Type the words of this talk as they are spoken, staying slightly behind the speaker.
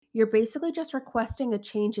You're basically just requesting a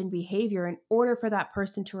change in behavior in order for that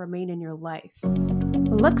person to remain in your life.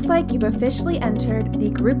 Looks like you've officially entered the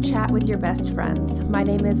group chat with your best friends. My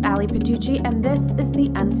name is Ali Patucci, and this is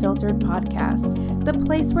the Unfiltered Podcast, the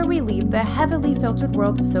place where we leave the heavily filtered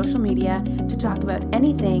world of social media to talk about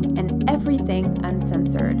anything and everything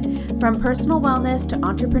uncensored. From personal wellness to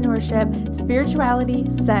entrepreneurship, spirituality,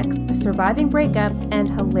 sex, surviving breakups, and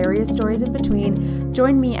hilarious stories in between,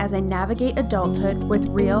 join me as I navigate adulthood with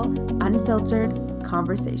real, unfiltered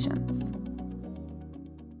conversations.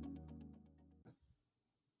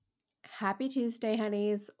 Happy Tuesday,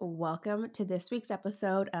 honeys. Welcome to this week's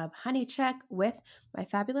episode of Honey Check with my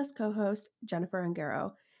fabulous co-host, Jennifer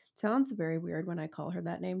Ungaro. Sounds very weird when I call her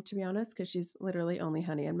that name, to be honest, because she's literally only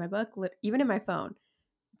honey in my book. Even in my phone,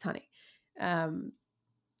 it's honey.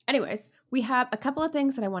 Anyways, we have a couple of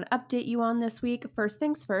things that I want to update you on this week. First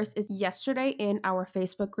things first is yesterday in our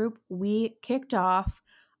Facebook group, we kicked off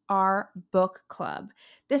our book club.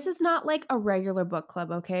 This is not like a regular book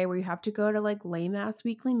club, okay, where you have to go to like lame ass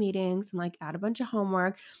weekly meetings and like add a bunch of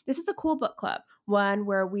homework. This is a cool book club, one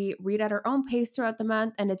where we read at our own pace throughout the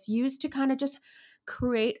month, and it's used to kind of just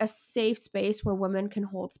create a safe space where women can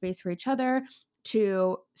hold space for each other,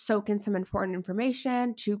 to soak in some important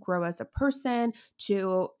information, to grow as a person,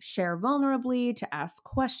 to share vulnerably, to ask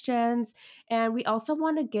questions. And we also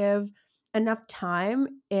want to give enough time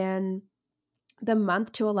in the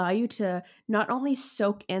month to allow you to not only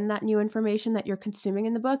soak in that new information that you're consuming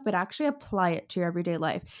in the book, but actually apply it to your everyday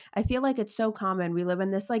life. I feel like it's so common. We live in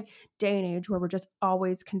this like day and age where we're just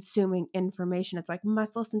always consuming information. It's like,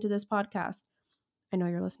 must listen to this podcast. I know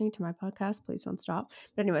you're listening to my podcast. Please don't stop.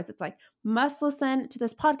 But anyways, it's like, must listen to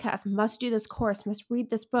this podcast, must do this course, must read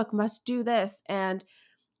this book, must do this. And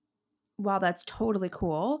while that's totally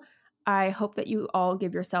cool, I hope that you all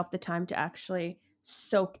give yourself the time to actually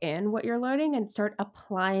soak in what you're learning and start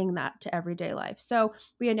applying that to everyday life. So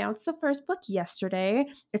we announced the first book yesterday.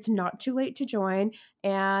 It's not too late to join,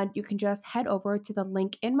 and you can just head over to the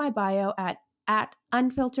link in my bio at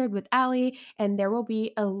Unfiltered with Ali, and there will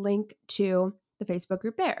be a link to the Facebook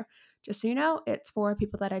group there. Just so you know, it's for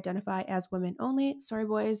people that identify as women only. Sorry,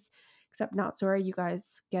 boys, except not sorry. You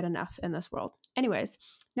guys get enough in this world. Anyways,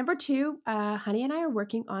 number two, Honey and I are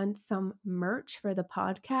working on some merch for the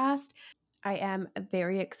podcast. I am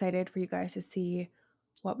very excited for you guys to see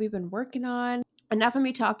what we've been working on. Enough of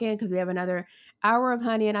me talking, because we have another hour of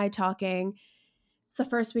Honey and I talking. It's the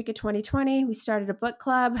first week of 2020. We started a book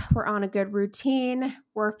club. We're on a good routine.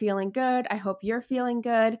 We're feeling good. I hope you're feeling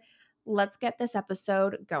good. Let's get this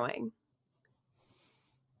episode going.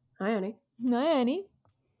 Hi, honey. Hi, Annie.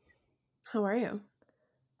 How are you?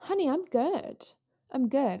 Honey, I'm good. I'm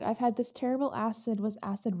good. I've had this terrible acid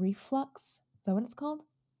reflux. Is that what it's called?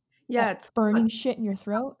 Yeah, That it's burning shit in your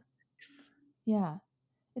throat? Yeah.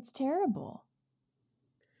 It's terrible.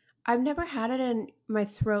 I've never had it in my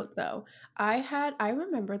throat though. I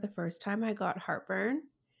remember the first time I got heartburn.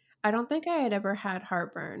 I don't think I had ever had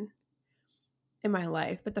heartburn in my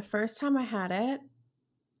life, but the first time I had it,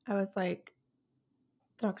 I was like,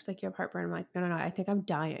 the doctor's like, you have heartburn. I'm like, no, I think I'm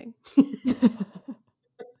dying.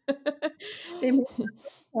 They make it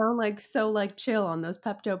sound like so like chill on those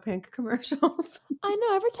Pepto Pink commercials. I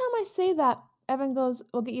know. Every time I say that, Evan goes,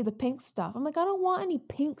 "We'll get you the pink stuff." I'm like, I don't want any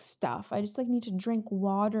pink stuff. I just like need to drink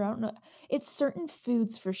water. I don't know. It's certain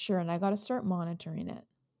foods for sure, and I got to start monitoring it.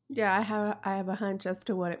 Yeah, I have a hunch as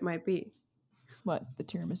to what it might be. What, the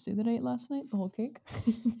tiramisu that I ate last night? The whole cake?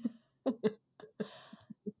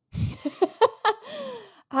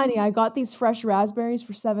 Honey, I got these fresh raspberries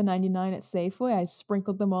for $7.99 at Safeway. I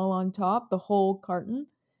sprinkled them all on top, the whole carton.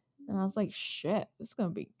 And I was like, shit, this is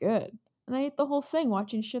gonna be good. And I ate the whole thing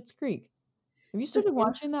watching Schitt's Creek. Have you The started thing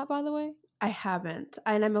watching that, by the way? I haven't,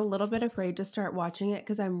 and I'm a little bit afraid to start watching it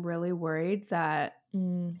because I'm really worried that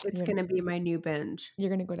it's You're going to be my new binge. you're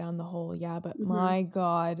gonna go down the hole, yeah, but Hmm. my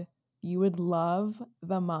God, you would love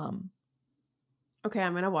the mom. Okay,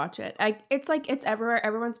 I'm gonna watch it. It's like it's everywhere.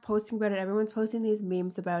 Everyone's posting about it. Everyone's posting these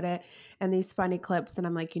memes about it and these funny clips, and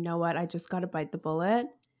I'm like, you know what? I just got to bite the bullet.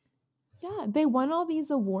 Yeah, they won all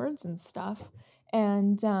these awards and stuff.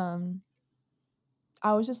 And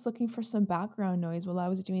I was just looking for some background noise while I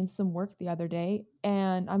was doing some work the other day,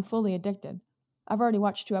 and I'm fully addicted. I've already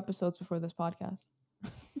watched 2 episodes before this podcast.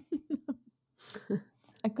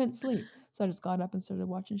 I couldn't sleep, so I just got up and started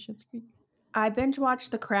watching Schitt's Creek. I binge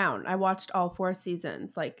watched The Crown. I watched all 4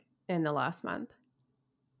 seasons like in the last month.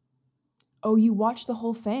 Oh, you watched the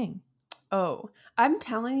whole thing? Oh, I'm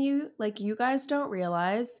telling you, like you guys don't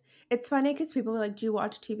realize. It's funny because people are like, "Do you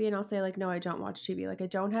watch TV?" And I'll say like, "No, I don't watch TV. Like I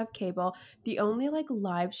don't have cable. The only like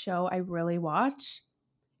live show I really watch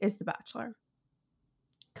is The Bachelor."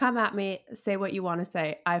 Come at me, say what you want to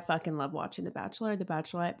say. I fucking love watching The Bachelor, The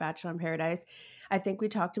Bachelorette, Bachelor in Paradise. I think we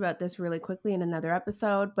talked about this really quickly in another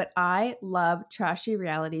episode, but I love trashy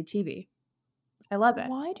reality TV. I love it.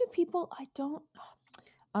 Why do people? I don't.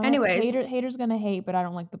 Anyways, Haters gonna hate, but I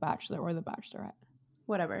don't like The Bachelor or The Bachelorette.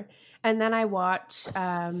 whatever. And then I watch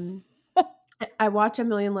A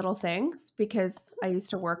Million Little Things because I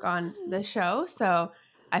used to work on the show, so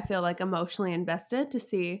I feel like emotionally invested to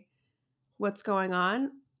see what's going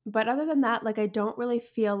on. But other than that, like I don't really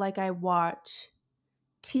feel like I watch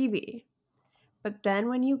TV. But then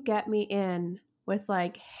when you get me in with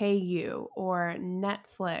like Hey You or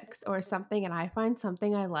Netflix or something and I find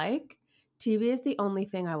something I like, TV is the only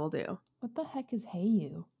thing I will do. What the heck is Hey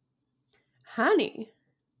You? Honey,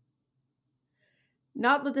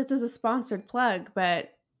 not that this is a sponsored plug,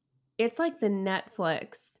 but it's like the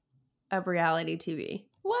Netflix of reality TV.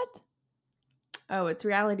 What? Oh, it's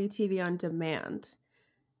reality TV on demand.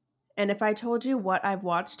 And if I told you what I've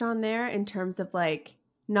watched on there in terms of like,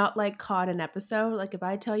 not like caught an episode, like if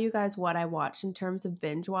I tell you guys what I watched in terms of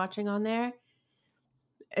binge watching on there,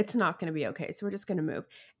 it's not going to be okay. So we're just going to move.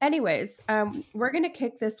 Anyways, we're going to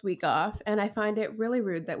kick this week off. And I find it really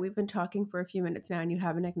rude that we've been talking for a few minutes now and you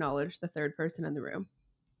haven't acknowledged the third person in the room.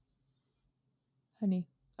 Honey.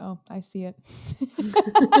 Oh, I see it.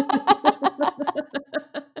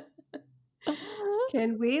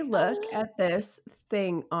 Can we look at this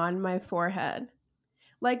thing on my forehead?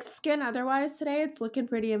 Like skin otherwise today, it's looking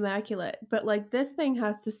pretty immaculate. But like this thing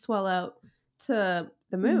has to swell out to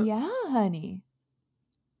the moon. Yeah, honey.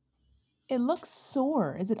 It looks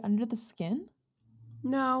sore. Is it under the skin?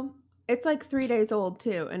 No, it's like 3 days old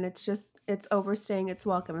too. And it's overstaying its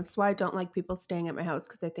welcome. That's why I don't like people staying at my house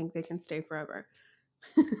because I think they can stay forever.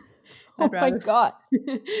 Oh my God.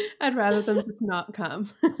 I'd rather them just not come.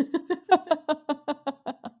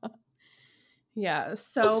 Yeah,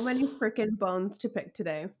 so many freaking bones to pick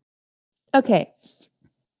today. Okay.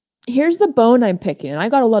 Here's the bone I'm picking, and I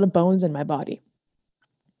got a lot of bones in my body.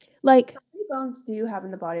 Like, how many bones do you have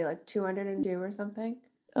in the body? Like 202 or something?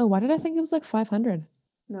 oh, why did I think it was like 500?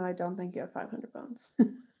 No, I don't think you have 500 bones.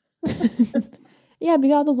 Yeah, but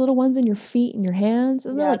you got all those little ones in your feet and your hands.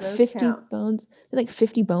 Isn't there Yeah, like those 50 count. bones? There's like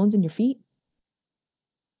 50 bones in your feet?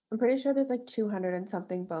 I'm pretty sure there's like 200 and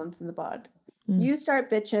something bones in the bod. Mm. You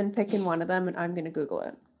start bitching, picking one of them, and I'm going to Google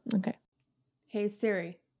it. Okay. Hey,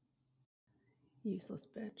 Siri. Useless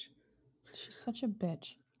bitch. She's such a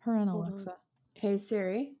bitch. Her and Hold Alexa. on. Hey,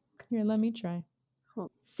 Siri. Here, let me try.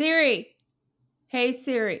 Siri. Hey,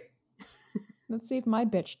 Siri. Let's see if my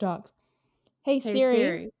bitch talks. Hey, Hey, Siri.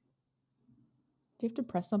 Siri. Do you have to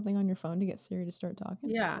press something on your phone to get Siri to start talking?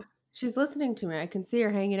 Yeah. She's listening to me. I can see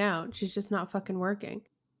her hanging out. She's just not fucking working.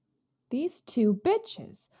 These two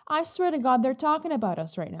bitches. I swear to God, they're talking about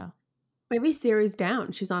us right now. Maybe Siri's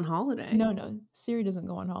down. She's on holiday. No. Siri doesn't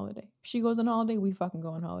go on holiday. If she goes on holiday, we fucking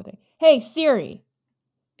go on holiday. Hey, Siri.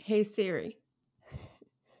 Hey, Siri.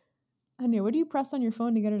 Honey, what do you press on your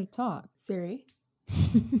phone to get her to talk? Siri.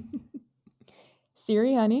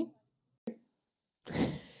 Siri, honey.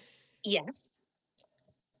 Yes.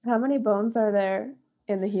 How many bones are there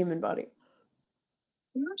in the human body?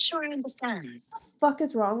 I'm not sure I understand. What the fuck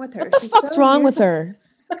is wrong with her? What the fuck's wrong with her?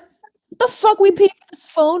 What the fuck we paid this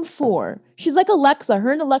phone for? She's like Alexa.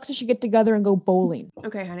 Her and Alexa should get together and go bowling.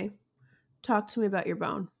 Okay, honey. Talk to me about your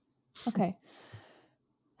bone. Okay.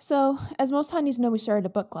 So, as most honeys know, we started a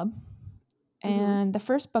book club. And the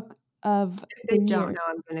first book of If they the don't year. know,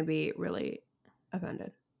 I'm going to be really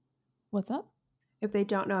offended. What's up? If they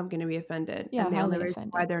don't know, I'm going to be offended. Yeah, and the only highly reason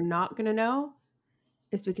offended. why they're not going to know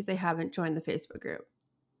is because they haven't joined the Facebook group.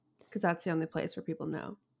 Because that's the only place where people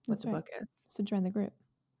know what That's the right. book is. So join the group.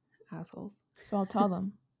 Assholes. So I'll tell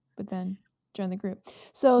them, but then join the group.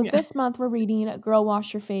 So Yeah. this month we're reading Girl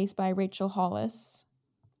Wash Your Face by Rachel Hollis.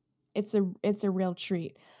 It's a real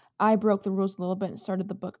treat. I broke the rules a little bit and started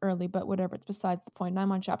the book early, but whatever, it's besides the point.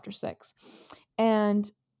 I'm on chapter 6. And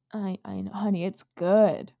I know, honey, it's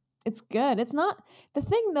good. It's good. It's not the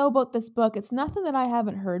thing though about this book, it's nothing that I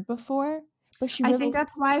haven't heard before, but she really I think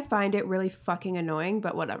that's why I find it really fucking annoying,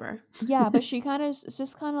 but whatever. Yeah, but she kind of it's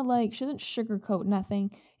just kind of like she doesn't sugarcoat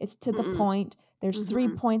nothing. It's to the point. There's 3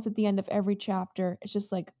 points at the end of every chapter. It's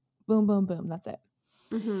just like boom, boom, boom. That's it.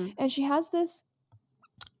 And she has this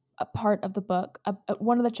a part of the book.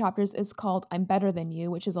 One of the chapters is called "I'm Better Than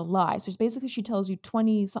You," which is a lie. So it's basically she tells you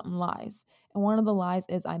 20 something lies, and one of the lies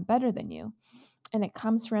is "I'm better than you," and it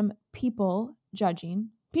comes from people judging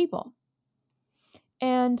people.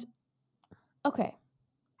 And okay,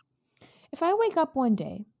 if I wake up one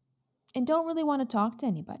day and don't really want to talk to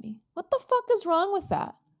anybody, what the fuck is wrong with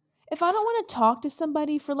that? If I don't want to talk to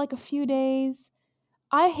somebody for like a few days,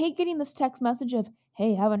 I hate getting this text message of,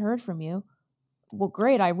 "Hey, haven't heard from you." Well,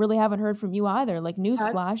 great, I really haven't heard from you either, like,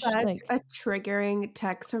 That's newsflash, such like a triggering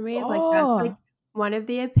text for me, like, that's, like, oh, one of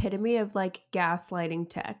the epitome of, like, gaslighting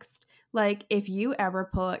text. Like, if you ever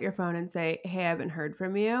pull out your phone and say, "Hey, I haven't heard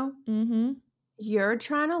from you," mhm, you're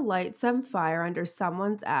trying to light some fire under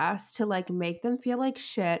someone's ass to, like, make them feel like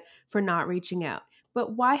shit for not reaching out.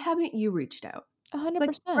 But why haven't you reached out? It's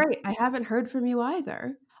like, 100%. "Great, I haven't heard from you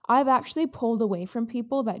either." I've actually pulled away from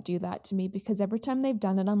people that do that to me because every time they've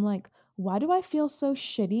done it, I'm like, "Why do I feel so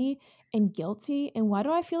shitty and guilty, and why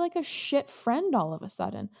do I feel like a shit friend all of a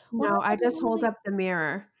sudden? When No, I I haven't just hold really." up the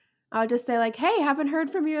mirror. I'll just say like, "Hey, haven't heard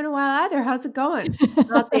from you in a while either. How's it going?"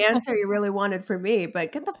 Not the answer you really wanted from me,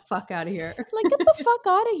 but get the fuck out of here. Like, "Get the fuck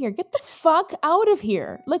out of here. Get the fuck out of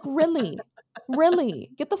here." Like, really.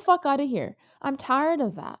 Really. Get the fuck out of here. I'm tired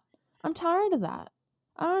of that. I'm tired of that.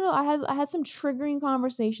 I don't know, I had some triggering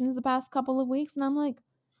conversations the past couple of weeks, and I'm like,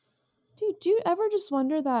 "Dude, do you ever just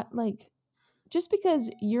wonder that, like, just because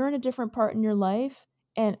you're in a different part in your life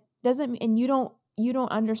and doesn't and you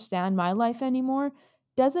don't understand my life anymore,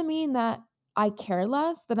 doesn't mean that I care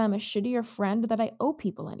less, that I'm a shittier friend, that I owe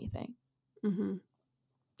people anything." Mhm.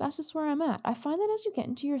 That's just where I'm at. I find that as you get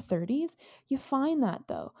into your 30s, you find that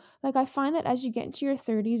though. Like, I find that as you get into your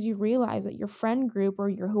 30s, you realize that your friend group or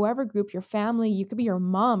your whoever group, your family, you could be your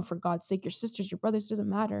mom, for God's sake, your sisters, your brothers, it doesn't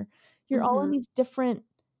matter. You're all in Mhm. these different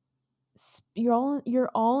you're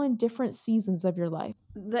all in different seasons of your life.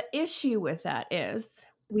 The issue with that is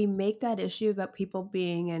we make that issue about people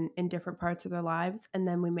being in different parts of their lives, and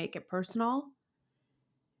then we make it personal.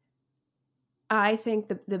 I think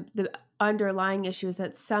the underlying issue is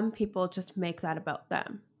that some people just make that about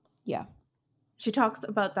them. Yeah. She talks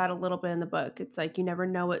about that a little bit in the book. It's like you never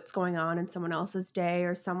know what's going on in someone else's day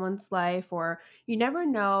or someone's life, or you never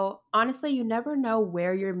know. Honestly, you never know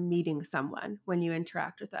where you're meeting someone when you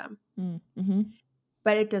interact with them. Mhm.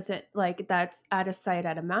 But it doesn't, like, that's out of sight,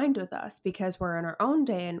 out of mind with us because we're in our own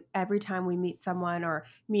day. And every time we meet someone or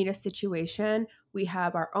meet a situation, we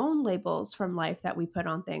have our own labels from life that we put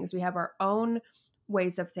on things. We have our own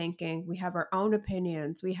ways of thinking. We have our own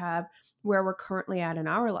opinions. We have where we're currently at in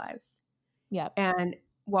our lives. Yep. And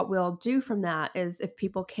what we'll do from that is if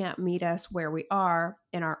people can't meet us where we are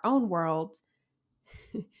in our own world,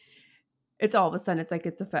 it's all of a sudden it's like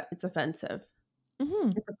it's offensive.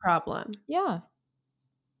 Mhm. It's a problem. Yeah.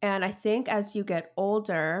 And I think as you get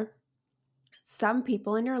older, some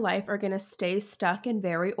people in your life are going to stay stuck in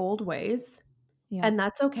very old ways, Yeah. and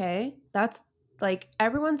that's okay. That's like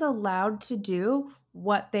everyone's allowed to do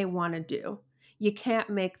what they want to do. You can't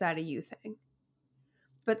make that a you thing.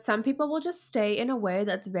 But some people will just stay in a way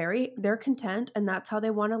that's they're content and that's how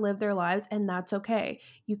they want to live their lives, and that's okay.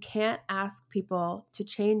 You can't ask people to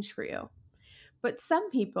change for you. But some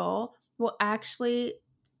people will actually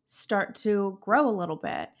start to grow a little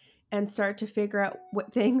bit and start to figure out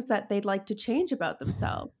what things that they'd like to change about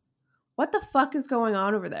themselves. What the fuck is going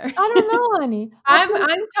on over there? I don't know, honey. I'll put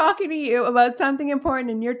I'm talking to you about something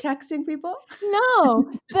important and you're texting people?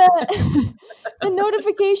 no. The the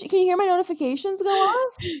notification, can you hear my notifications go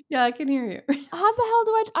off? Yeah, I can hear you. How the hell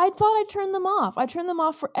do I thought I turned them off. I turn them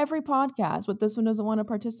off for every podcast, but this one doesn't wanna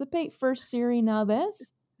participate. First Siri, now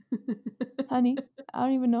this? Honey, I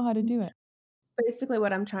don't even know how to do it. Basically,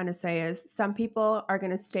 what I'm trying to say is some people are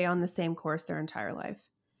going to stay on the same course their entire life.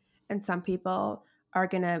 And some people are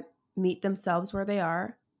going to meet themselves where they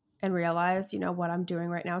are and realize, what I'm doing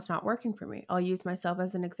right now is not working for me. I'll use myself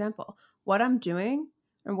as an example. What I'm doing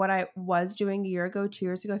and what I was doing a year ago, 2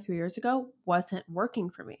 years ago, 3 years ago wasn't working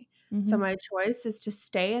for me. So Mhm. my choice is to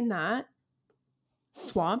stay in that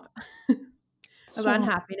swamp of Swamp.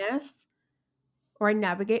 unhappiness, or I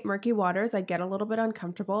navigate murky waters. I get a little bit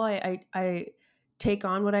uncomfortable. I take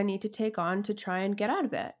on what I need to take on to try and get out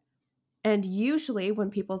of it. And usually,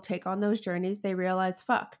 when people take on those journeys, they realize,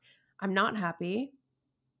 fuck, I'm not happy.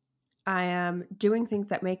 I am doing things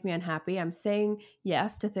that make me unhappy. I'm saying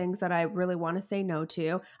yes to things that I really want to say no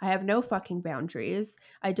to. I have no fucking boundaries.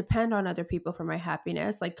 I depend on other people for my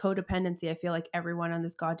happiness. Like codependency, I feel like everyone on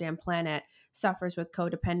this goddamn planet suffers with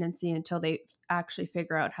codependency until they actually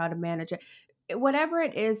figure out how to manage it. Whatever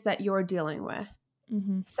it is that you're dealing with,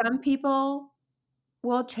 Mhm. some people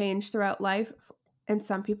will change throughout life and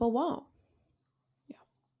some people won't. Yeah.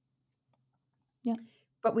 Yeah.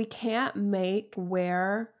 But we can't make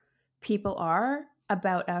where people are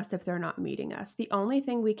about us if they're not meeting us. The only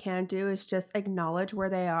thing we can do is just acknowledge where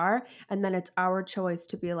they are. And then it's our choice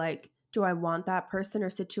to be like, do I want that person or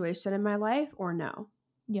situation in my life or no?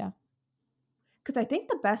 Yeah. Because I think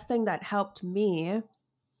the best thing that helped me,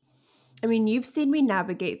 I mean, you've seen me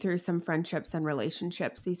navigate through some friendships and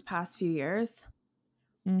relationships these past few years.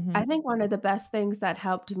 Mhm. I think one of the best things that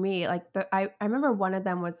helped me, like I remember one of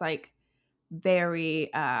them was like very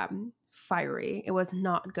fiery. It was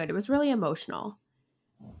not good. It was really emotional.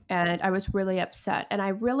 And I was really upset. And I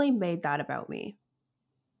really made that about me.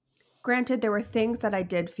 Granted, there were things that I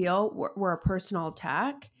did feel were a personal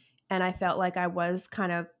attack. And I felt like I was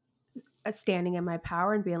kind of standing in my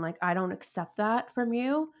power and being like, I don't accept that from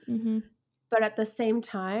you. Mhm. But at the same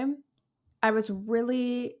time, I was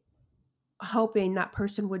really hoping that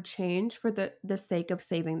person would change for the sake of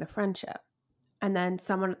saving the friendship. And then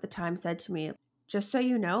someone at the time said to me, just so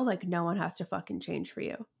you know, like no one has to fucking change for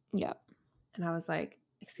you. Yep. And I was like,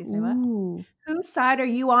 excuse me, what? Ooh. Whose side are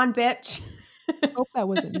you on, bitch? Hope that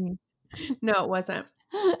wasn't me. No, it wasn't.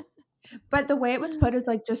 But the way it was put is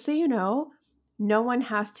like, just so you know, no one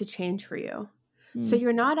has to change for you. So Mm.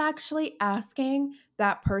 you're not actually asking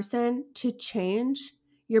that person to change.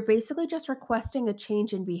 You're basically just requesting a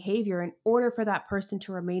change in behavior in order for that person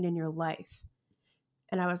to remain in your life.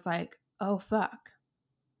 And I was like, oh, fuck.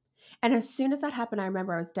 And as soon as that happened, I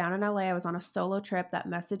remember I was down in LA. I was on a solo trip. That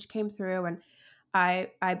message came through, and I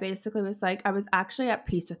basically was like, I was actually at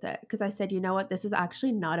peace with it because I said, you know what, this is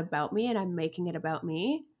actually not about me, and I'm making it about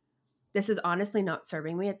me. This is honestly not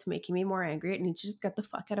serving me. It's making me more angry. It needs to just get the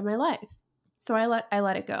fuck out of my life. So I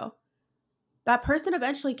let it go. That person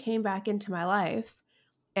eventually came back into my life,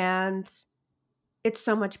 and it's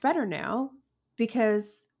so much better now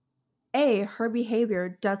because her behavior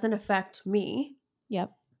doesn't affect me.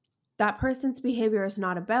 Yep. That person's behavior is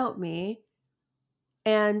not about me,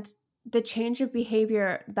 and the change of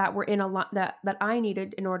behavior that we're in a lot that I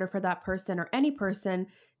needed in order for that person or any person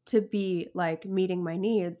to be like meeting my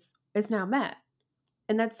needs is now met.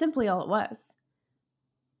 And that's simply all it was.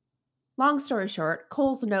 Long story short,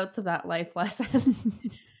 Cole's notes of that life lesson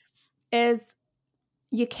is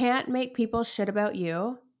you can't make people shit about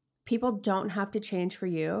you. People don't have to change for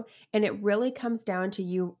you. And it really comes down to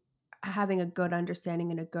you having a good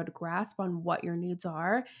understanding and a good grasp on what your needs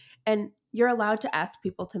are. And you're allowed to ask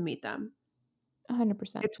people to meet them.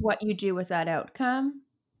 100%. It's what you do with that outcome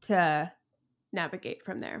to navigate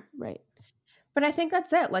from there. Right. But I think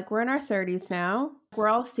that's it. Like, we're in our 30s now. We're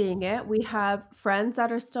all seeing it. We have friends that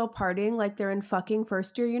are still partying like they're in fucking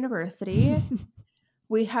first year university.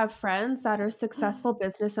 We have friends that are successful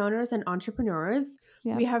business owners and entrepreneurs.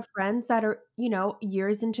 We Yep. have friends that are,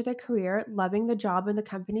 years into their career, loving the job and the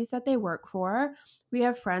companies that they work for. We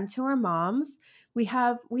have friends who are moms. We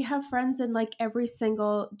have friends in like every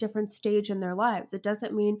single different stage in their lives. It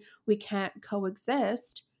doesn't mean we can't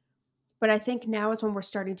coexist, but I think now is when we're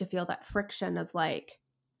starting to feel that friction of like,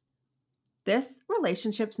 this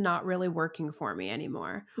relationship's not really working for me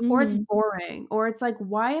anymore, or it's Mhm. boring, or it's like,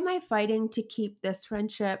 why am I fighting to keep this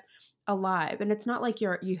friendship alive? And it's not like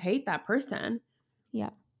you hate that person. Yeah.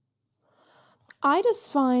 I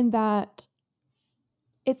just find that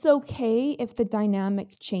it's okay if the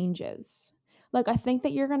dynamic changes. Like, I think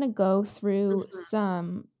that you're gonna go through Mhm.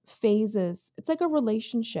 some phases. It's like a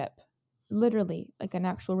relationship, literally, like an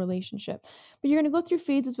actual relationship. But you're gonna go through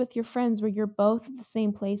phases with your friends where you're both at the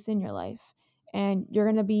same place in your life. And you're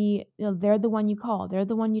gonna be, they're the one you call, they're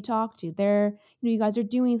the one you talk to, you guys are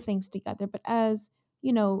doing things together. But as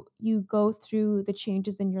you go through the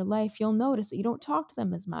changes in your life, you'll notice that you don't talk to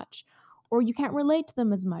them as much or you can't relate to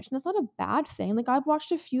them as much. And that's not a bad thing. Like I've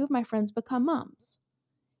watched a few of my friends become moms.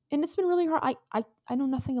 And it's been really hard. I know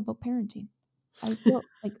nothing about parenting. I feel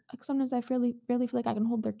like sometimes I fairly barely feel like I can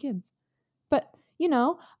hold their kids. But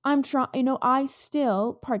I'm trying, I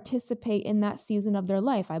still participate in that season of their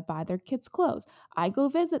life. I buy their kids clothes. I go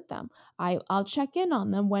visit them. I'll check in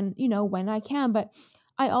on them when I can. But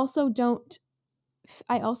I also don't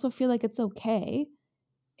I also feel like it's okay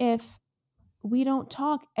if we don't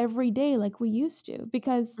talk every day like we used to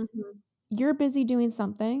because Mhm. you're busy doing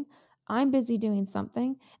something, I'm busy doing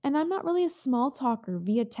something, and I'm not really a small talker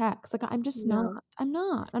via text. Like I'm just not. No. I'm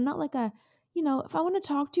not. I'm not like if I want to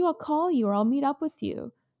talk to you, I'll call you or I'll meet up with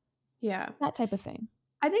you. Yeah. That type of thing.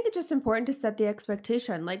 I think it's just important to set the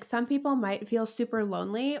expectation. Like, some people might feel super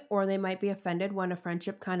lonely or they might be offended when a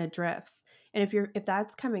friendship kind of drifts. And if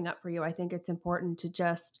that's coming up for you, I think it's important to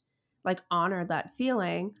just like honor that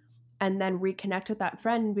feeling and then reconnect with that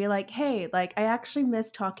friend and be like, "Hey, like I actually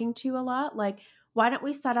miss talking to you a lot. Like, why don't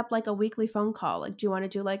we set up like a weekly phone call? Like, do you want to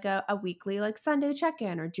do like a weekly like Sunday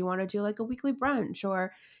check-in, or do you want to do like a weekly brunch,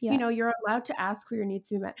 or Yeah. you're allowed to ask for your needs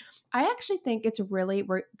to be met." I actually think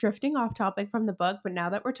we're drifting off topic from the book, but now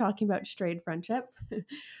that we're talking about strayed friendships,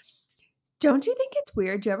 don't you think it's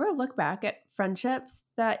weird? Do you ever look back at friendships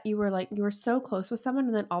that you were so close with someone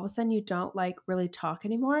and then all of a sudden you don't like really talk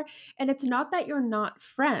anymore? And it's not that you're not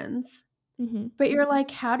friends, Hmm. But you're like,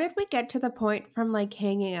 how did we get to the point from like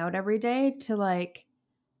hanging out every day to like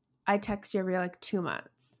I text you every like 2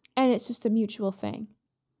 months? And it's just a mutual thing.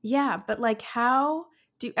 Yeah, but like how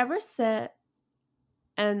do you ever sit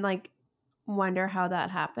and like wonder how that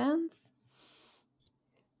happens?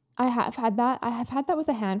 I have had that. I have had that with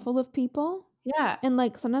a handful of people. Yeah. And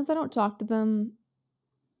like sometimes I don't talk to them,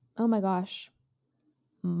 oh my gosh,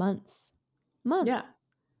 months. Yeah. Months.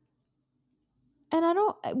 And I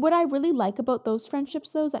don't what I really like about those friendships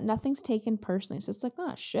though is that nothing's taken personally. It's just like,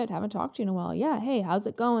 "Oh shit, haven't talked to you in a while. Yeah, hey, how's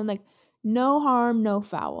it going?" Like no harm, no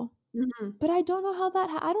foul. Mhm. But I don't know how that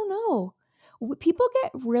I don't know. People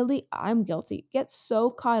get really I'm guilty. Get so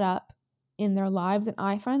caught up in their lives and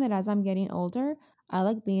I find that as I'm getting older, I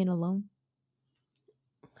like being alone.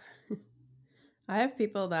 I have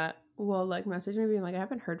people that will like message me being like, I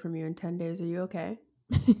haven't heard from you in 10 days. Are you okay?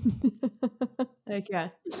 Like, yeah,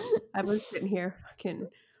 I've been sitting here fucking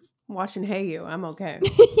watching Hey You. I'm okay.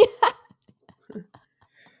 Yeah.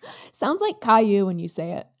 Sounds like Caillou when you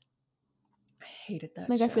say it. I hated that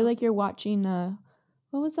Like, I feel show. like you're watching,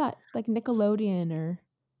 what was that? Like Nickelodeon or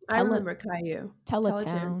I Tele remember Caillou.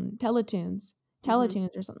 Teletoon. Teletown Teletoons. Hmm.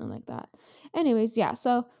 Teletoons or something like that. Anyways, yeah,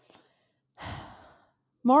 so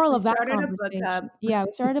moral We of that started a book conversation club. yeah,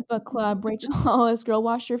 we started a book club, Rachel Hollis, Girl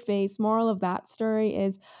Wash Your Face. Moral of that story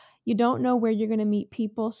is you don't know where you're gonna meet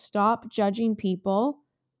people. Stop judging people.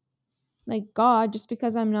 Like, God, just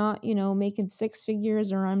because I'm not, making 6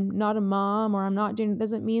 figures or I'm not a mom or I'm not doing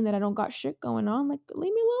doesn't mean that I don't got shit going on. Like,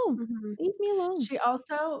 leave me alone. Mhm. Leave me alone.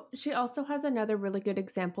 She also has another really good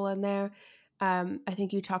example in there. I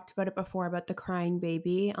think you talked about it before about the crying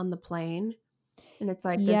baby on the plane. And it's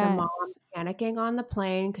like there's a mom Yes. panicking on the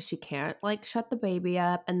plane because she can't like shut the baby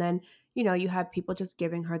up. And then, you have people just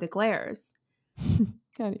giving her the glares.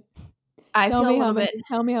 Got it. I feel a little bit,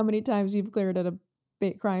 Tell me how many times you've glared at a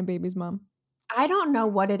crying baby's mom. I don't know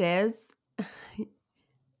what it is.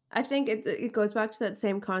 I think it goes back to that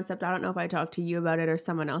same concept. I don't know if I talked to you about it or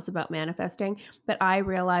someone else about manifesting, but I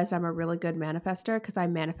realized I'm a really good manifester because I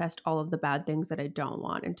manifest all of the bad things that I don't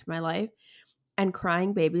want into my life. And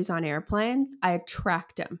crying babies on airplanes, I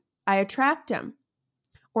attract them. I attract them.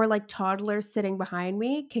 Or like toddlers sitting behind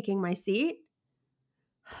me, kicking my seat.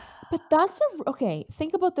 But okay,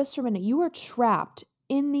 think about this for a minute. You are trapped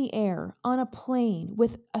in the air on a plane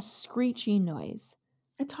with a screeching noise.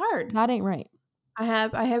 It's hard. That ain't right. I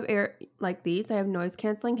have air like these. I have noise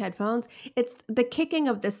canceling headphones. It's the kicking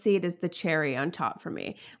of the seat is the cherry on top for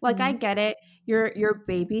me. Like I Mm. get it. Your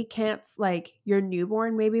baby can't like your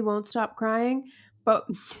newborn maybe won't stop crying, but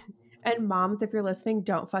and moms if you're listening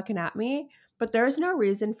don't fucking at me, but there's no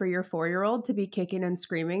reason for your 4-year-old to be kicking and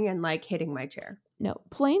screaming and like hitting my chair. No,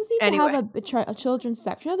 planes need to have Anyway, a children's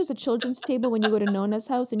section. You know, there's a children's table when you go to Nona's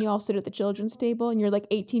house and you all sit at the children's table and you're like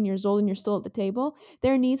 18 years old and you're still at the table.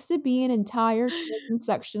 There needs to be an entire children's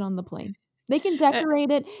section on the plane. They can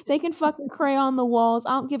decorate it. They can fucking crayon the walls.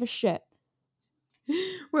 I don't give a shit.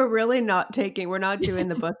 we're not doing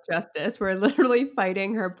the book justice. We're literally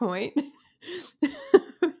fighting her point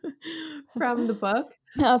from the book.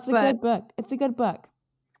 No, it's a But good book. It's a good book.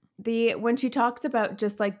 the when she talks about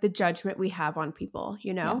just like the judgment we have on people,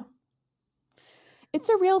 Yeah. It's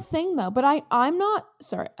a real thing though, but I'm not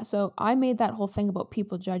sorry. So I made that whole thing about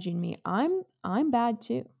people judging me. I'm bad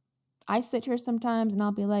too. I sit here sometimes and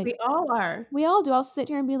I'll be we like, all are. we all do. I'll sit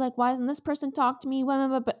here and be like, why doesn't this person talk to me? Blah, blah,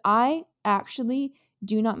 blah. But I actually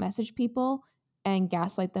do not message people and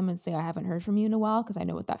gaslight them and say I haven't heard from you in a while because I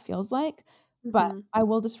know what that feels like. But Mhm. I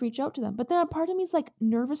will just reach out to them. But then a part of me is like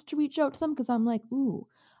nervous to reach out to them because I'm like, ooh,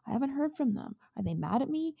 I haven't heard from them. Are they mad at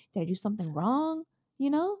me? Did I do something wrong?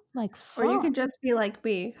 Like Or you fuck. could just be like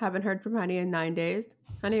me, haven't heard from Honey in 9 days.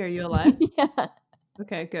 Honey, are you alive? Yeah.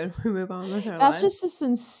 Okay, good. We move on with our That's lives. just a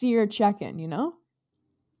sincere check-in?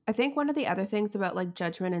 I think one of the other things about like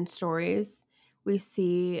judgment and stories we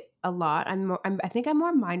see a lot. I think I'm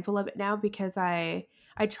more mindful of it now because I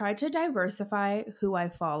try to diversify who I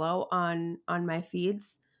follow on my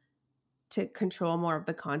feeds to control more of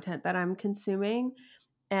the content that I'm consuming.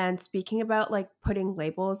 And speaking about like putting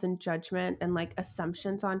labels and judgment and like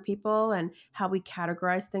assumptions on people and how we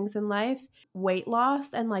categorize things in life, weight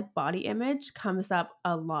loss and like body image comes up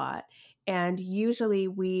a lot. And usually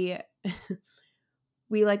we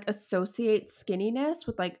like associate skinniness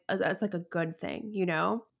with like as like a good thing.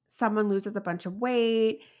 Someone loses a bunch of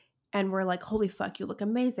weight and we're like, holy fuck, you look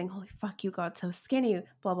amazing, holy fuck, you got so skinny,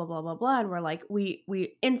 blah blah blah blah blah, and we're like, we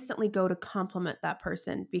instantly go to compliment that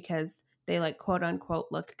person because they like quote unquote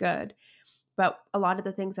look good. But a lot of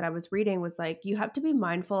the things that I was reading was like, you have to be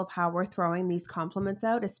mindful of how we're throwing these compliments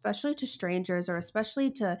out, especially to strangers or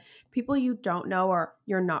especially to people you don't know or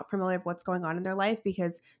you're not familiar with what's going on in their life.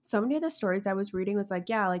 Because so many of the stories I was reading was like,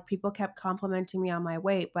 yeah, like people kept complimenting me on my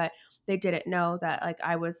weight, but they didn't know that like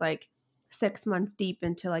I was like 6 months deep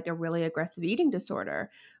into like a really aggressive eating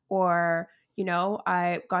disorder, or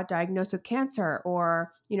I got diagnosed with cancer,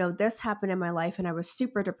 or this happened in my life and I was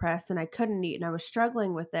super depressed and I couldn't eat and I was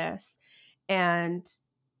struggling with this. And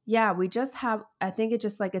yeah, we just have, I think it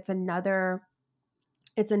just like it's another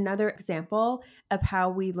example of how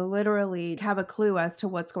we literally have a clue as to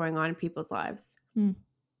what's going on in people's lives.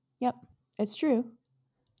 Yep, it's true.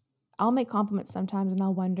 I'll make compliments sometimes and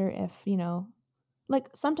I'll wonder if, like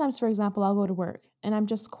sometimes, for example, I'll go to work and I'm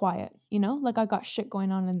just quiet, like I got shit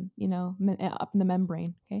going on and, up in the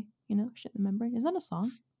membrane. Okay. Shit in the membrane. Is that a song?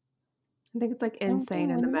 I think it's like insane Something in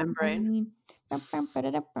the in the membrane. brain.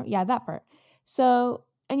 Yeah, that part. So,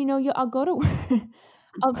 and I'll go to work.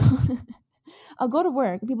 I'll go, I'll go to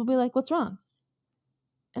work and people be like, "What's wrong?"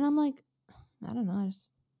 And I'm like, I don't know. I just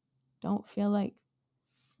don't feel like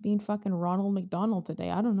being fucking Ronald McDonald today.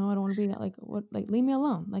 I don't know. I don't want to be that, like, what, like, leave me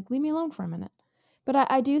alone. Like, leave me alone for a minute. But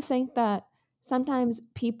I do think that sometimes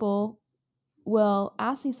people will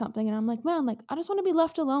ask me something and I'm like, man, like, I just want to be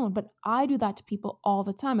left alone. But I do that to people all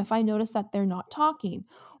the time. If I notice that they're not talking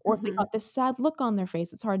or if they Hmm. got this sad look on their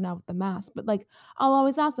face, it's hard now with the mask, but like, I'll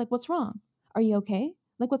always ask, like, what's wrong? Are you okay?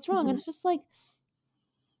 Like, what's wrong? And Hmm. it's just like,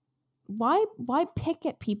 why pick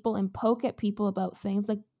at people and poke at people about things?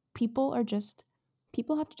 Like, people have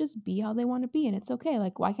to just be how they want to be and it's okay.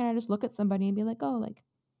 Like, why can't I just look at somebody and be like, oh, like,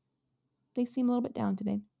 they seem a little bit down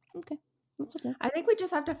today. Okay, that's okay. I think we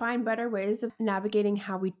just have to find better ways of navigating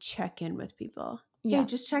how we check in with people. Hey, Yeah,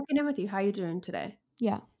 just checking in with you. How you doing today?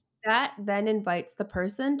 yeah, That then invites the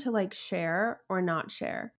person to like share or not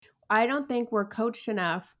share. I don't think we're coached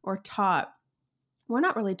enough or taught. We're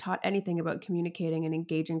not really taught anything about communicating and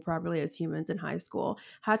engaging properly as humans in high school.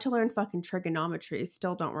 Had to learn fucking trigonometry.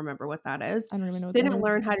 Still don't remember what that is. I don't even know what that Didn't is.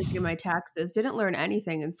 learn how to do my taxes. Didn't learn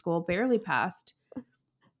anything in school. Barely passed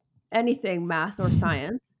anything, math or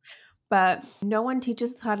science. But no one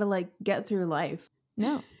teaches us how to like get through life.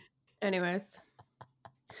 No. Anyways,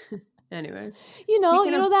 anyways. You know,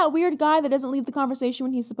 Speaking you of, know that weird guy that doesn't leave the conversation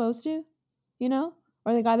when he's supposed to? You know?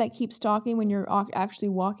 Or the guy that keeps talking when you're actually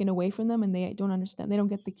walking away from them and they don't understand. They don't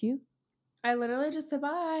get the cue. I literally just said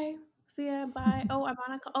bye. See ya, bye. Oh, I'm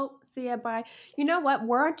on a call. Oh, see ya, bye. You know what?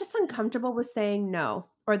 We're just uncomfortable with saying no,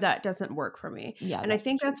 or that doesn't work for me. Yeah, And I that's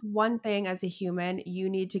think true. that's one thing as a human you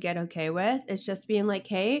need to get okay with. Is just being like,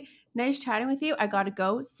 hey, nice chatting with you. I gotta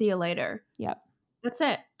go. See you later. Yep. That's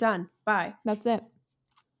it. Done. Bye. That's it.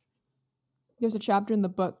 There's a chapter in the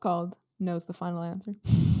book called Knows the Final Answer.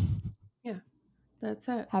 Yeah, that's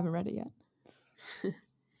it. Haven't read it yet.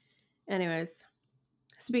 Anyways,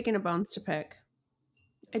 speaking of bones to pick,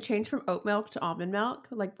 I changed from oat milk to almond milk,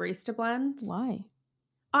 like barista blend. Why?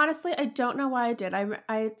 Honestly, I don't know why I did.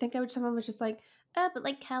 I think someone was just like, but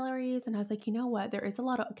like calories. And I was like, you know what? There is a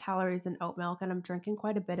lot of calories in oat milk and I'm drinking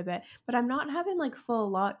quite a bit of it, but I'm not having like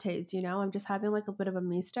full lattes, I'm just having like a bit of a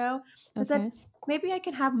misto. I said, Okay. maybe I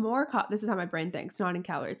can have more This is how my brain thinks, not in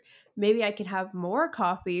calories. Maybe I can have more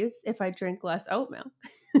coffees if I drink less oat milk.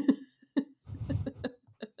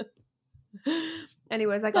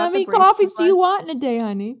 Anyways, I How got the many barista coffees do you blend. want in a day,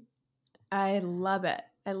 honey? I love it.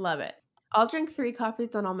 I love it. I'll drink 3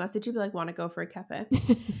 coffees, then I'll message you, be like, want to go for a cafe?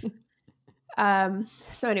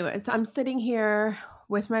 So anyways, I'm sitting here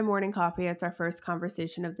with my morning coffee. It's our first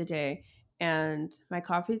conversation of the day. And my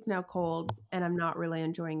coffee's now cold and I'm not really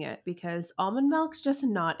enjoying it because almond milk's just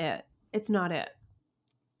not it. It's not it.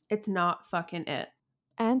 It's not fucking it.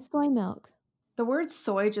 And soy milk. The word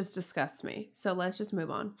soy just disgusts me. So let's just move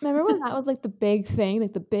on. Remember when that was like the big thing,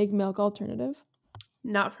 like the big milk alternative?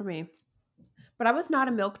 Not for me. But I was not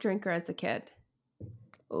a milk drinker as a kid.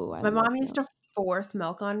 Oh, I My love mom used milk. to force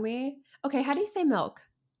milk on me. Okay, how do you say milk?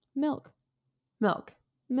 Milk. Milk.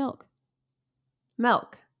 Milk.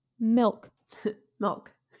 Milk. Milk.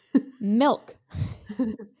 Milk. Milk.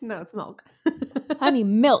 No, it's milk. Honey,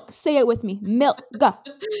 milk. Say it with me. Milk.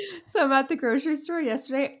 So I'm at the grocery store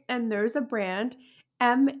yesterday and there's a brand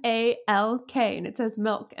MALK and it says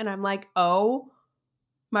milk. And I'm like, oh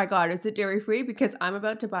my God, is it dairy free? Because I'm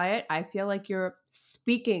about to buy it. I feel like you're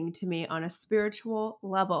speaking to me on a spiritual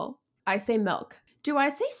level. I say milk. Do I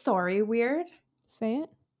say sorry weird? Say it.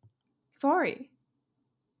 Sorry.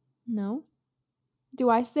 No. Do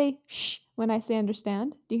I say shh when I say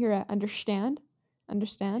understand? Do you hear a understand?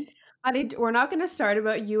 Understand? We're not going to start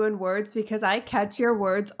about you and words because I catch your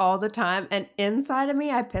words all the time. And inside of me,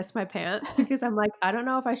 I piss my pants because I'm like, I don't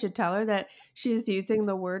know if I should tell her that she's using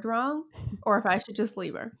the word wrong or if I should just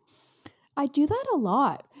leave her. I do that a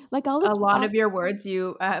lot. Like I'll A just lot of your words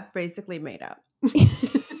you basically made up.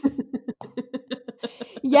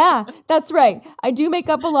 Yeah, that's right. I do make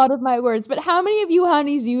up a lot of my words, but how many of you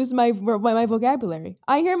honeys use my vocabulary?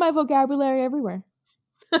 I hear my vocabulary everywhere.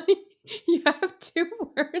 You have 2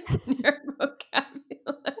 words in your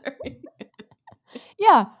vocabulary.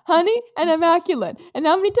 Yeah, honey and immaculate. And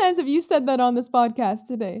how many times have you said that on this podcast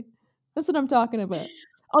today? That's what I'm talking about.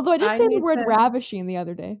 Although I did I say the need word to ravishing the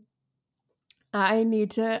other day. I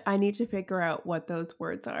need to figure out what those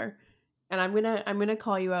words are. And I'm gonna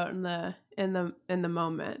call you out in the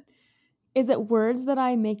moment. Is it words that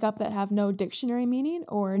I make up that have no dictionary meaning,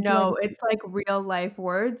 or do I No, just it's like real life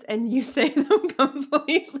words and you say them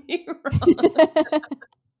completely wrong.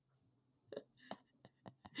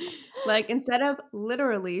 Like instead of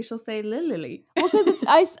literally, she'll say literally. Well, because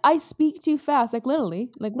it's I speak too fast, like literally.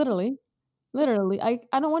 Literally. I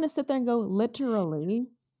don't wanna sit there and go literally.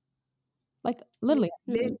 Like literally.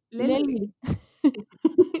 Literally. Literally.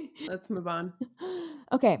 Let's move on.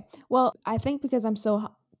 Okay. Well, I think because I'm so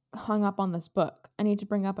hung up on this book, I need to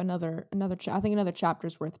bring up another I think another chapter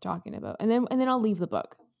is worth talking about. And then I'll leave the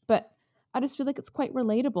book. But I just feel like it's quite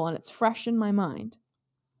relatable and it's fresh in my mind.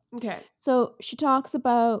 Okay. So she talks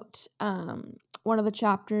about one of the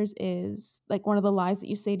chapters is like one of the lies that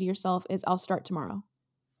you say to yourself is I'll start tomorrow.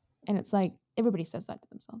 And it's like everybody says that to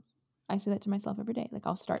themselves. I say that to myself every day. Like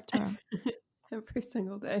I'll start tomorrow. Every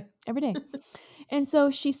single day. Every day. And so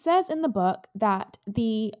she says in the book that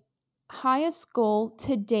the highest goal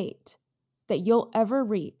to date that you'll ever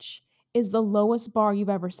reach is the lowest bar you've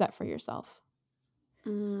ever set for yourself.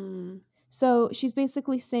 Mm. So she's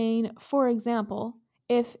basically saying, for example,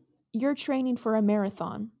 if you're training for a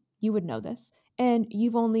marathon, you would know this, and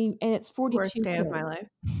it's Worst day of 42K. my life.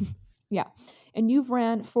 Yeah. And you've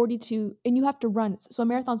ran 42 and you have to run. So a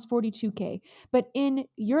marathon's 42K. But in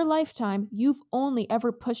your lifetime, you've only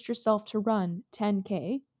ever pushed yourself to run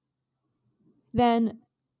 10K. Then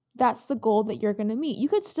that's the goal that you're going to meet. You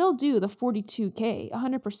could still do the 42K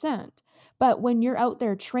 100%. But when you're out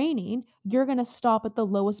there training, you're going to stop at the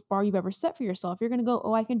lowest bar you've ever set for yourself. You're going to go,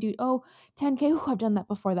 "Oh, I can do 10K. Oh, I've done that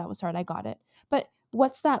before. That was hard. I got it." But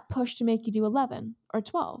what's that push to make you do 11 or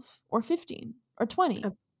 12 or 15 or 20?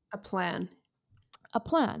 A plan. A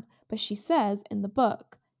plan. But she says in the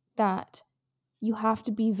book that you have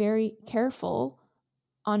to be very careful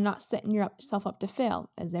on not setting yourself up to fail,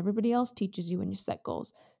 as everybody else teaches you when you set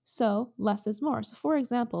goals. So less is more. So, for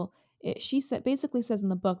example, basically says in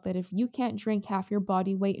the book that if you can't drink half your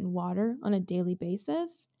body weight in water on a daily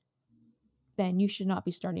basis, then you should not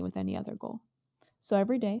be starting with any other goal. So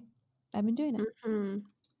every day, I've been doing it. Mm-hmm.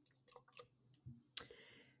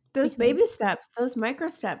 Those Because baby steps, those micro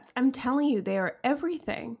steps, I'm telling you, they are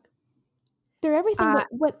everything. they're everything. But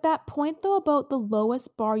what that point though about the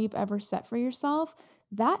lowest bar you've ever set for yourself,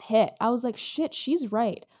 that hit. I was like, shit, she's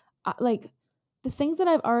right. Like the things that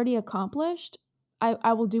I've already accomplished,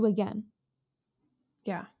 I will do again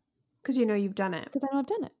Yeah. Because you know you've done it. because I know I've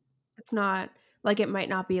done it. It's not like it might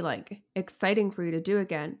not be like exciting for you to do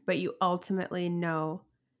again, but you ultimately know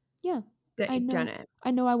Yeah, that I you've done know. it.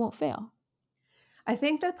 I know I won't fail. I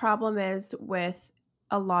think the problem is with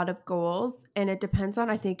a lot of goals, and it depends on,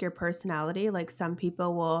 I think, your personality. Like some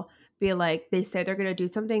people will be like, they say they're going to do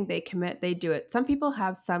something, they commit, they do it. Some people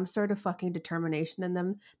have some sort of fucking determination in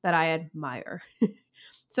them that I admire.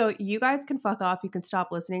 So you guys can fuck off. You can stop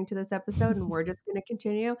listening to this episode, and we're just going to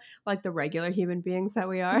continue like the regular human beings that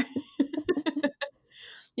we are.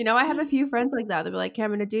 You know, I have a few friends like that. They'll be like, okay, I'm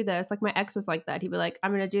going to do this. Like my ex was like that. He'd be like,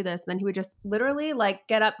 I'm going to do this. And then he would just literally like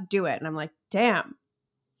get up, do it. And I'm like, damn.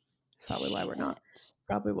 That's probably why we're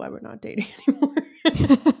not dating anymore.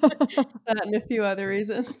 That and a few other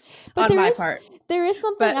reasons But on my part. there is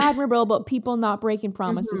something But admirable about people not breaking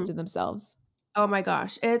promises Mhm. to themselves. Oh my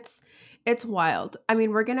gosh, it's wild. I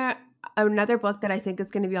mean, we're gonna another book that I think is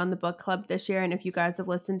going to be on the book club this year. And if you guys have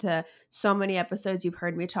listened to so many episodes, you've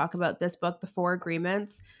heard me talk about this book, The 4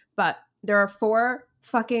 Agreements. But there are 4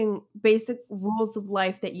 fucking basic rules of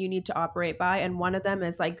life that you need to operate by, and one of them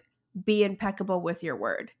is like be impeccable with your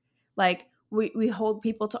word. Like we hold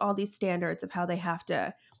people to all these standards of how they have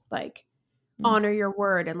to like honor your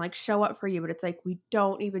word and like show up for you, but it's like we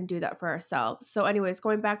don't even do that for ourselves. So anyways,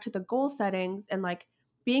 going back to the goal settings and like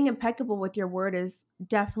being impeccable with your word is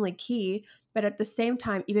definitely key, but at the same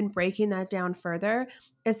time, even breaking that down further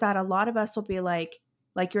is that a lot of us will be like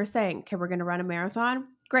you're saying, okay, we're going to run a marathon,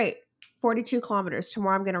 great, 42 kilometers,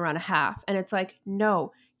 tomorrow I'm going to run a half. And it's like,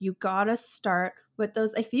 no, you gotta start with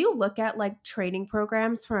those. If you look at like training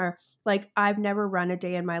programs for like, I've never run a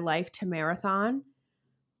day in my life to marathon,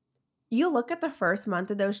 you look at the first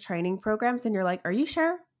month of those training programs and you're like, are you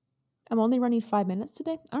sure? I'm only running 5 minutes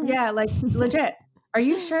today? All right. Yeah, like legit. Are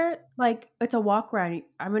you sure? Like it's a walk run.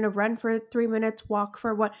 I'm gonna run for 3 minutes, walk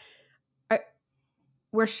for what?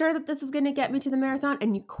 We're sure that this is going to get me to the marathon,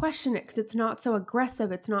 and you question it because it's not so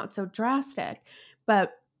aggressive, it's not so drastic.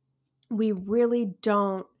 But we really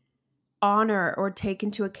don't honor or take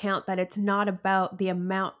into account that it's not about the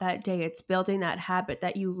amount that day. It's building that habit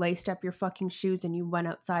that you laced up your fucking shoes and you went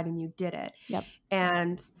outside and you did it. Yep.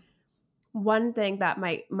 And one thing that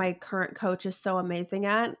my current coach is so amazing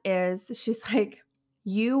at is she's like,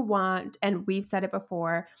 you want, and we've said it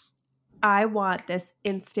before, I want this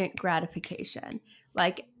instant gratification.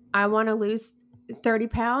 Like, I want to lose 30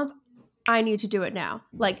 pounds. I need to do it now.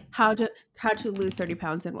 Like how to lose 30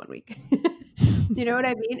 pounds in 1 week. You know what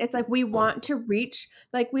I mean? It's like we want to reach,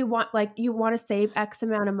 like we want, like you want to save X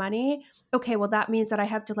amount of money. Okay, well that means that I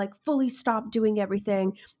have to like fully stop doing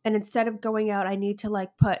everything. And instead of going out, I need to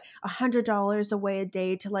like put $100 away a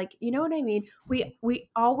day to like, you know what I mean? We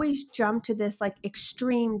always jump to this like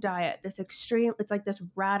extreme diet, this extreme, it's like this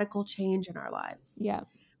radical change in our lives. Yeah.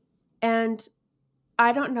 And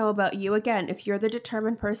I don't know about you. Again, if you're the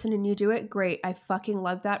determined person and you do it, great. I fucking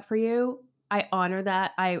love that for you. I honor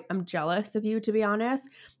that. I'm jealous of you, to be honest.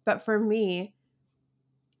 But for me,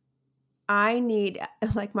 I need,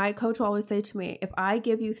 like my coach will always say to me, if I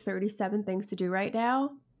give you 37 things to do right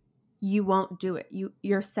now, you won't do it.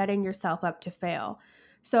 You're setting yourself up to fail.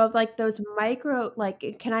 So of like those micro,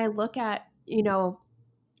 like, can I look at,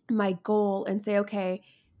 my goal and say, okay,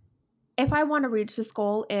 if I want to reach this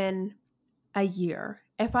goal in a year,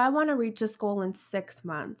 if I want to reach this goal in 6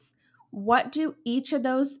 months, what do each of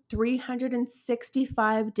those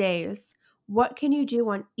 365 days, what can you do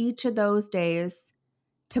on each of those days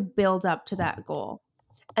to build up to that goal?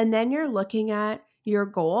 And then you're looking at your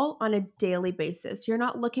goal on a daily basis. You're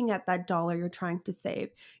not looking at that dollar you're trying to save.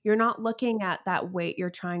 You're not looking at that weight you're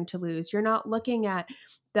trying to lose. You're not looking at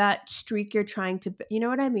that streak you're trying to, you know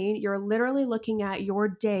what I mean? You're literally looking at your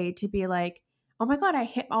day to be like, oh my God, I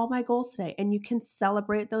hit all my goals today. And you can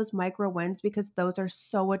celebrate those micro wins because those are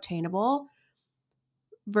so attainable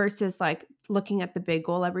versus like looking at the big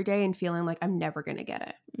goal every day and feeling like I'm never going to get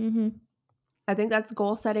it. Mm-hmm. I think that's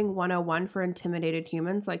goal setting 101 for intimidated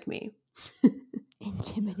humans like me.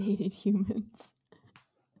 Intimidated humans.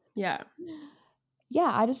 Yeah.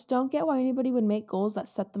 Yeah, I just don't get why anybody would make goals that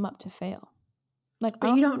set them up to fail. Like,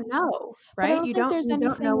 But you don't know, but I right? don't You think don't there's know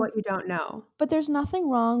anything. what you don't know. But there's nothing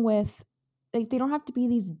wrong with, like, they don't have to be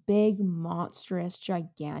these big, monstrous,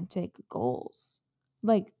 gigantic goals.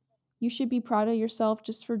 Like, you should be proud of yourself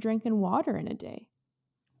just for drinking water in a day.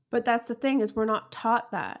 But that's the thing is we're not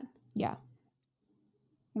taught that. Yeah.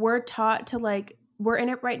 We're taught to like, we're in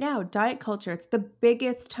it right now, diet culture. It's the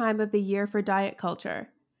biggest time of the year for diet culture.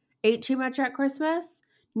 Ate too much at Christmas?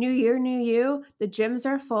 New year, new you. The gyms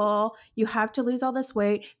are full. You have to lose all this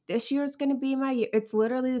weight. This year is going to be my year. It's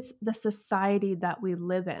literally the society that we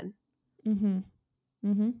live in. Mm-hmm.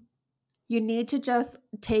 Mm-hmm. You need to just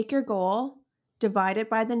take your goal, divide it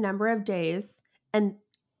by the number of days, and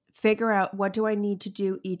figure out what do I need to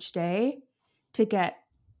do each day to get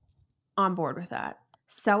on board with that.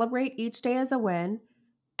 Celebrate each day as a win,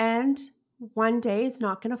 and one day is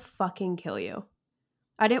not going to fucking kill you.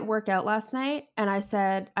 I didn't work out last night, and I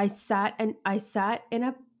sat in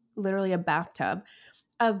a literally a bathtub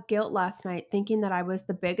of guilt last night thinking that I was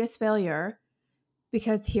the biggest failure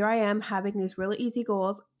because here I am having these really easy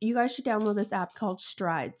goals. You guys should download this app called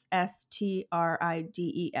Strides, Strides.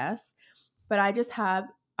 But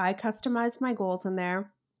I customized my goals in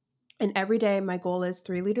there. And every day my goal is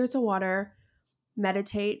 3 liters of water,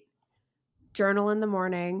 meditate, journal in the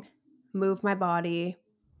morning, move my body,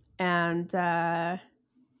 and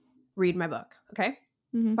read my book. Okay.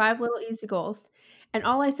 Mm-hmm. 5 little easy goals. And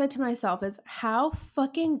all I said to myself is, how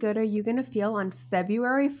fucking good are you going to feel on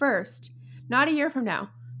February 1st? Not a year from now.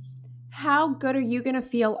 How good are you going to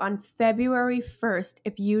feel on February 1st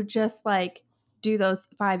if you just like do those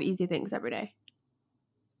 5 easy things every day?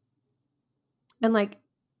 And like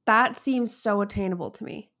that seems so attainable to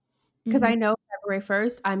me because I know February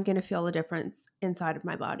 1st, I'm going to feel the difference inside of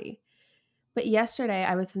my body. But yesterday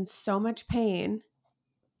I was in so much pain.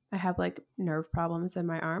 I have like nerve problems in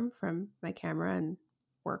my arm from my camera and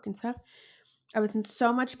work and stuff. I was in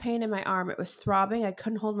so much pain in my arm. It was throbbing. I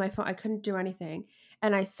couldn't hold my phone. I couldn't do anything.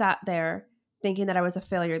 And I sat there thinking that I was a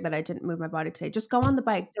failure, that I didn't move my body today. Just go on the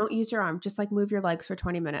bike. Don't use your arm. Just like move your legs for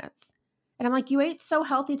 20 minutes. And I'm like, you ate so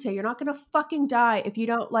healthy today. You're not going to fucking die if you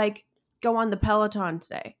don't like go on the Peloton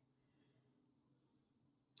today.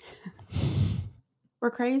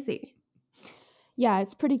 We're crazy. Yeah,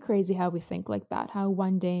 it's pretty crazy how we think like that. How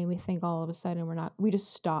one day we think all of a sudden we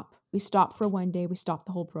just stop. We stop for one day, we stop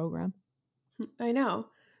the whole program. I know.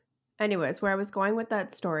 Anyways, where I was going with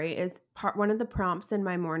that story is one of the prompts in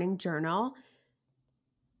my morning journal.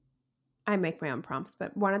 I make my own prompts,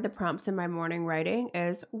 but one of the prompts in my morning writing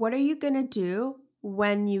is, what are you going to do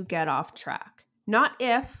when you get off track? Not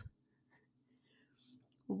if.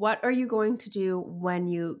 What are you going to do when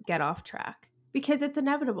you get off track? Because it's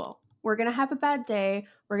inevitable. We're going to have a bad day.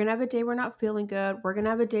 We're going to have a day we're not feeling good. We're going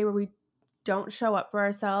to have a day where we don't show up for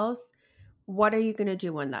ourselves. What are you going to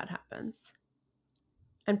do when that happens?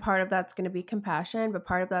 And part of that's going to be compassion, but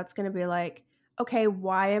part of that's going to be like, okay,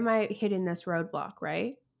 why am I hitting this roadblock,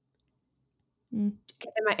 right? Mm.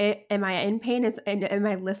 Am I in pain? Am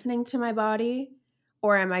I listening to my body,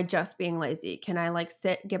 or am I just being lazy? Can I like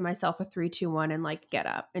sit, give myself a 3, 2, 1 and like get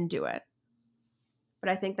up and do it? But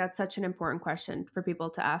I think that's such an important question for people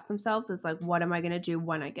to ask themselves is like, what am I going to do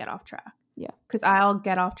when I get off track? Yeah. Because I'll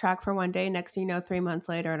get off track for one day, next thing you know, 3 months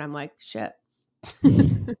later, and I'm like, shit.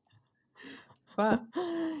 What?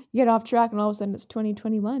 You get off track and all of a sudden it's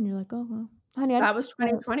 2021. You're like, oh, well, honey, That was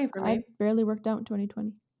 2020 for me. I barely worked out in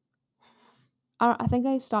 2020. I think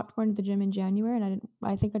I stopped going to the gym in January, and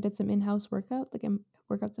I think I did some in-house workouts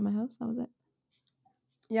in my house. That was it.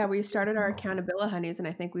 Yeah, we started our accountability honeys, and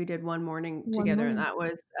I think we did one morning together, and that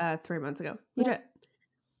was 3 months ago. Legit.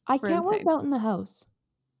 I can't work out in the house.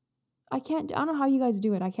 I don't know how you guys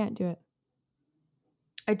do it. I can't do it.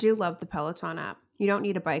 I do love the Peloton app. You don't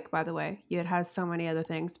need a bike, by the way. It has so many other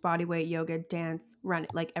things: body weight, yoga, dance, run,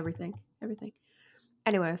 like everything.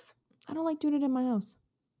 Anyways, I don't like doing it in my house.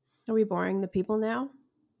 Are we boring the people now?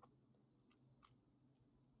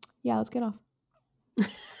 Yeah, let's get off.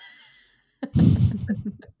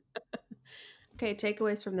 Okay,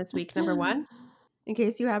 takeaways from this week. Number 1, in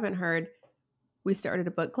case you haven't heard, we started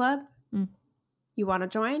a book club. You want to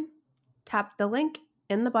join? Tap the link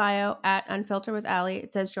in the bio at Unfiltered with Allie.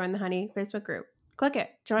 It says join the Honey Facebook group. Click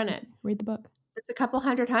it. Join it. Read the book. There's a couple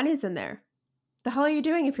hundred honeys in there. The hell are you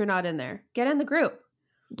doing if you're not in there? Get in the group.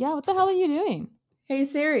 Yeah, what the hell are you doing? Hey,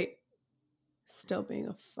 Siri. Still being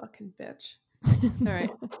a fucking bitch. All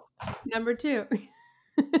right. Number 2.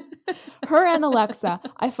 Her and Alexa.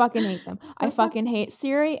 I fucking hate them. I fucking hate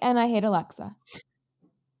Siri and I hate Alexa.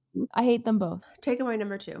 I hate them both. Takeaway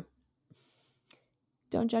number 2.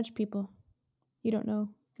 Don't judge people. You don't know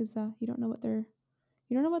because you don't know what they're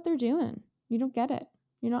doing. You don't get it.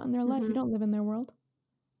 You're not in their life. You don't live in their world.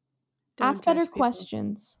 Ask better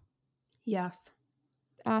questions. Yes.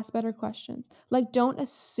 Ask better questions. Like, don't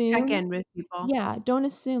assume. Check in with people. Yeah, don't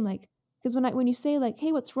assume like, because when you say like,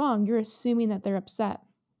 "Hey, what's wrong?" You're assuming that they're upset.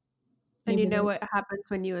 And you know what happens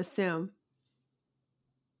when you assume?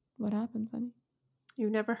 What happens, honey?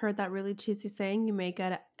 You've never heard that really cheesy saying, you make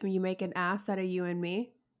an ass out of you and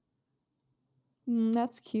me?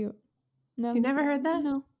 That's cute. No. You never heard that?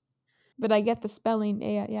 No. But I get the spelling.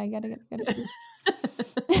 Yeah, I get it.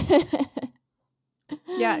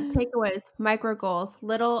 Yeah, takeaways, micro goals,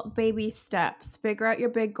 little baby steps. Figure out your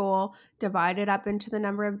big goal, divide it up into the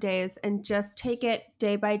number of days, and just take it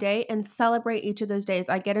day by day and celebrate each of those days.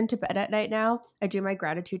 I get into bed at night now. I do my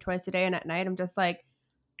gratitude twice a day, and at night I'm just like,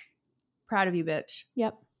 proud of you, bitch.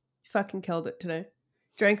 Yep. You fucking killed it today.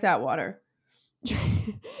 Drank that water.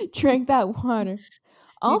 Drank that water.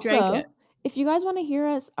 Also, if you guys want to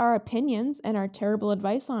hear our opinions and our terrible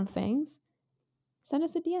advice on things, send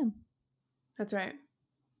us a DM. That's right.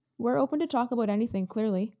 We're open to talk about anything,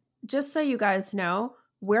 clearly. Just so you guys know,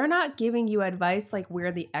 we're not giving you advice like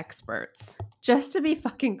we're the experts. Just to be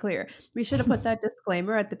fucking clear. We should have put that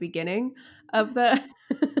disclaimer at the beginning of the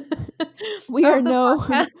We are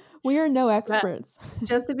no experts.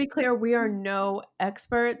 Just to be clear, we are no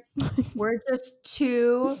experts. We're just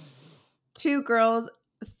two girls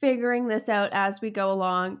figuring this out as we go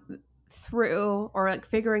along through, or like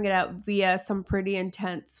figuring it out via some pretty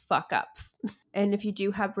intense fuck ups. And if you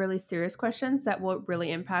do have really serious questions that will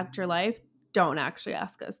really impact your life, don't actually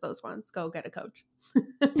ask us those ones. Go get a coach.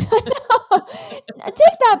 Take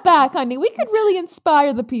that back, honey. We could really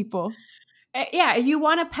inspire the people. Yeah, you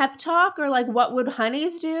want a pep talk or like what would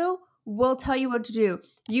honeys do? We'll tell you what to do.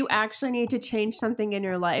 You actually need to change something in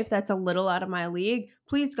your life that's a little out of my league.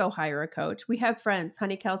 Please go hire a coach. We have friends.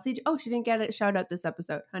 Honey Kelsey. Oh, she didn't get a shout out this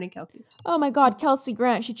episode. Honey Kelsey. Oh my God, Kelsey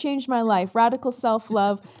Grant. She changed my life. Radical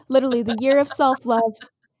self-love. Literally the year of self-love.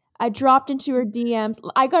 I dropped into her DMs.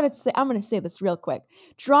 I'm going to say this real quick.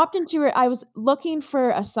 Dropped into her. I was looking for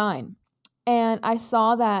a sign and I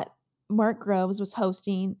saw that Mark Groves was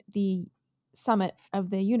hosting the summit of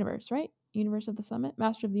the universe, right? Universe of the Summit,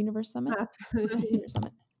 Master of the Universe Summit, Master of the Universe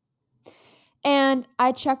Summit. And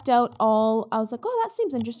I checked out all, I was like, oh, that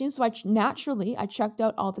seems interesting. So naturally, I checked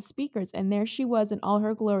out all the speakers, and there she was in all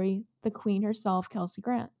her glory, the queen herself, Kelsey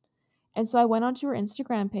Grant. And so I went onto her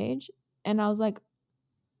Instagram page, and I was like,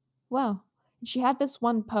 wow. And she had this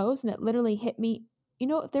one post, and it literally hit me. You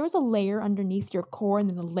know, if there was a layer underneath your core and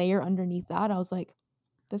then a layer underneath that, I was like,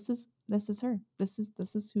 this is her. This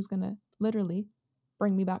is who's gonna literally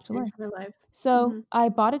bring me back to life. Change my life. So I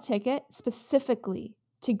bought a ticket specifically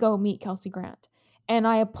to go meet Kelsey Grant, and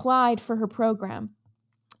I applied for her program.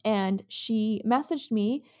 And she messaged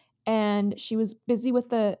me, and she was busy with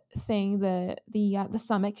the thing, the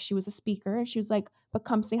summit. She was a speaker, and she was like, "But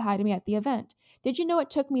come say hi to me at the event." Did you know it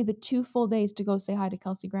took me the 2 full days to go say hi to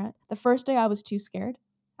Kelsey Grant? The first day I was too scared.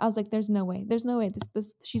 I was like, "There's no way. There's no way.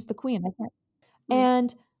 This she's the queen. I can't."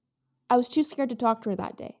 And I was too scared to talk to her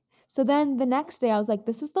that day. So then the next day I was like,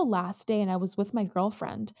 this is the last day, and I was with my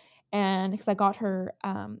girlfriend, and because I got her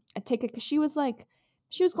a ticket, because she was like,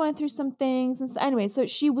 she was going through some things, and so anyway, so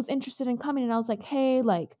she was interested in coming, and I was like, hey,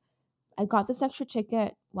 like, I got this extra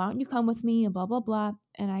ticket. Why don't you come with me? And blah blah blah.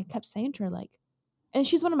 And I kept saying to her, like, and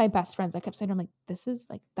she's one of my best friends. I kept saying to her, I'm like, this is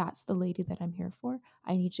like, that's the lady that I'm here for.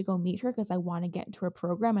 I need to go meet her because I want to get into her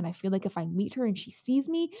program. And I feel like if I meet her and she sees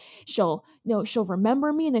me, she'll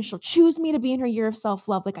remember me, and then she'll choose me to be in her year of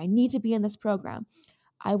self-love. Like, I need to be in this program.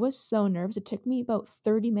 I was so nervous. It took me about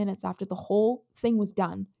 30 minutes after the whole thing was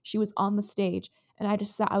done. She was on the stage, and I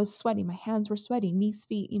just sat, I was sweating. My hands were sweaty, knees,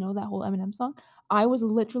 feet, that whole Eminem song. I was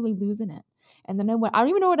literally losing it. And then I don't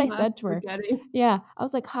even know what I said to her. Yeah. I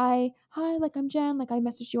was like, hi, like, I'm Jen. Like, I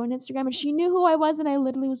messaged you on Instagram, and she knew who I was. And I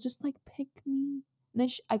literally was just like, pick me. And then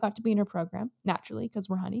I got to be in her program naturally, because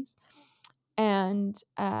we're honeys. And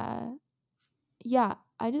yeah,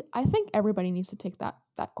 I think everybody needs to take that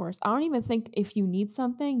course. I don't even think if you need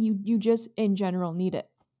something, you just in general need it.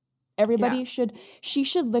 Everybody should. She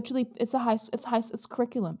should literally. It's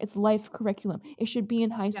curriculum. It's life curriculum. It should be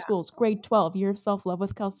in high schools, grade 12, year of self-love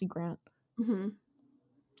with Kelsey Grant.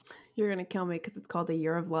 You're gonna kill me because it's called a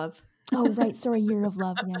year of love. Oh, right. Sorry, year of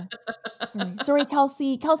love. Yeah. Sorry,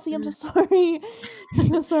 Kelsey. Kelsey, I'm so sorry. I'm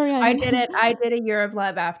so sorry. I did it. I did a year of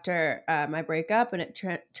love after my breakup, and it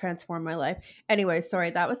transformed my life. Anyway, sorry.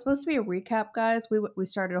 That was supposed to be a recap, guys. We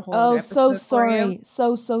started a whole. Oh, so sorry.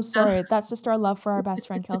 So sorry. That's just our love for our best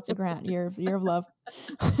friend Kelsey Grant. Year of love.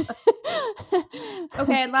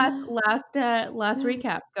 Okay, last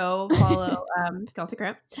recap. Go follow Kelsey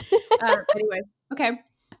Grant. Anyway, okay.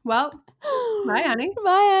 Well, bye, honey.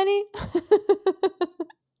 Bye, honey.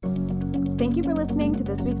 Thank you for listening to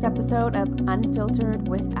this week's episode of Unfiltered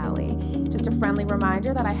with Allie. Just a friendly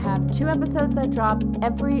reminder that I have 2 episodes that drop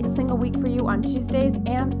every single week for you on Tuesdays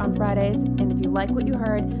and on Fridays. And if you like what you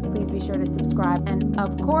heard, please be sure to subscribe. And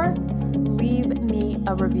of course, leave me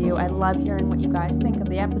a review. I love hearing what you guys think of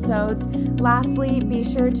the episodes. Lastly, be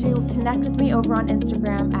sure to connect with me over on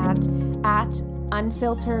Instagram at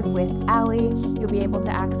Unfiltered with Allie. You'll be able to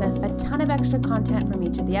access a ton of extra content from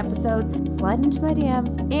each of the episodes. Slide into my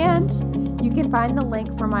DMs, and you can find the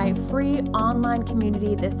link for my free online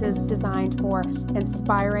community. This is designed for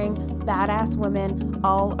inspiring badass women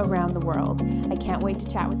all around the world. I can't wait to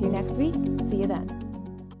chat with you next week. See you then.